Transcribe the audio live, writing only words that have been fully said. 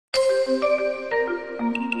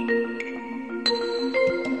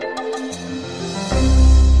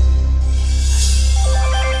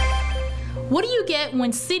What do you get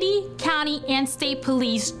when city, county, and state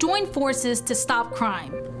police join forces to stop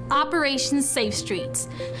crime? Operation Safe Streets.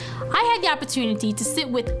 I had the opportunity to sit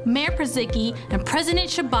with Mayor Purzycki and President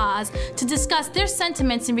Shabazz to discuss their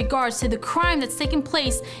sentiments in regards to the crime that's taken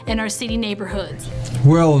place in our city neighborhoods.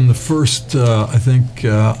 Well, in the first, I think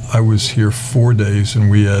I was here 4 days,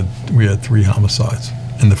 and we had 3 homicides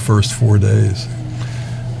in the first 4 days.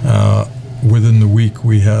 Within the week,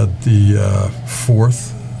 we had the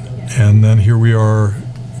 4th, and then here we are.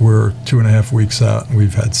 We're 2.5 weeks out, and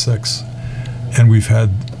we've had 6, and we've had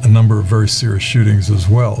a number of very serious shootings as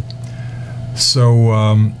well. So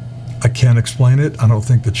I can't explain it. I don't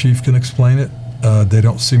think the chief can explain it. They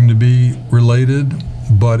don't seem to be related,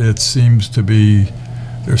 but it seems to be,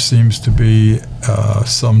 there seems to be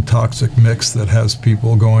some toxic mix that has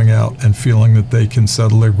people going out and feeling that they can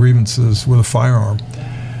settle their grievances with a firearm.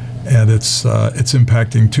 And it's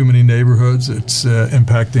impacting too many neighborhoods. It's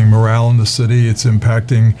impacting morale in the city. It's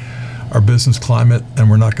impacting our business climate, and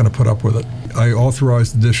we're not going to put up with it. I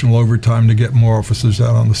authorized additional overtime to get more officers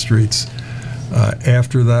out on the streets.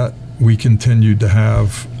 After that, we continued to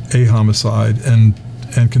have a homicide and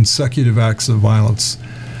consecutive acts of violence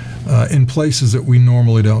in places that we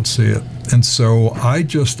normally don't see it. And so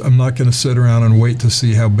I'm not going to sit around and wait to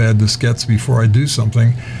see how bad this gets before I do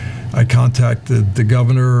something. I contacted the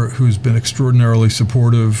governor, who's been extraordinarily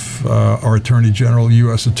supportive, our attorney general,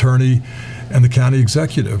 U.S. attorney, and the county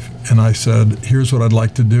executive. And I said, here's what I'd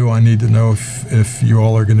like to do. I need to know if you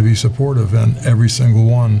all are going to be supportive. And every single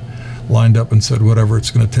one lined up and said, whatever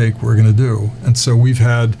it's going to take, we're going to do. And so we've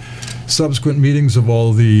had subsequent meetings of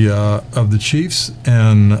all the chiefs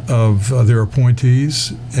and of their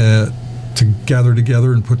appointees to gather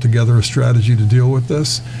together and put together a strategy to deal with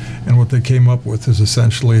this. And what they came up with is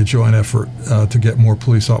essentially a joint effort to get more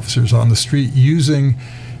police officers on the street using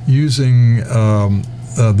each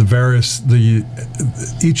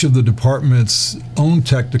of the department's own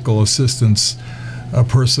technical assistance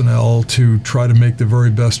personnel to try to make the very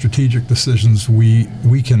best strategic decisions we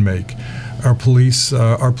can make. Our police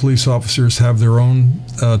officers have their own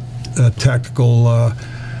tactical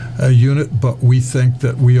unit, but we think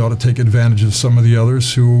that we ought to take advantage of some of the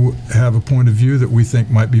others who have a point of view that we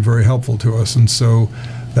think might be very helpful to us, and so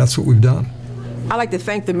that's what we've done. I'd like to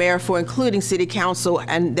thank the mayor for including City Council,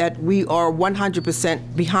 and that we are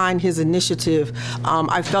 100% behind his initiative.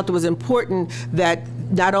 I felt it was important that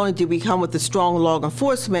not only did we come with the strong law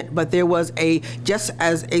enforcement, but there was just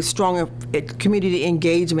as a strong community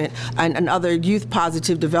engagement and other youth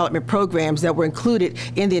positive development programs that were included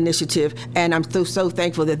in the initiative, and I'm so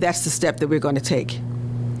thankful that that's the step that we're going to take.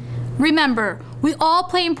 Remember, we all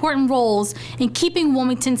play important roles in keeping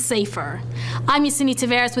Wilmington safer. I'm Yesenia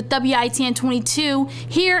Taveras with WITN 22,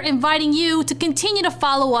 here inviting you to continue to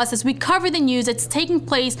follow us as we cover the news that's taking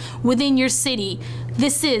place within your city.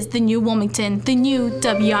 This is the new Wilmington, the new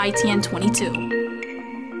WITN 22.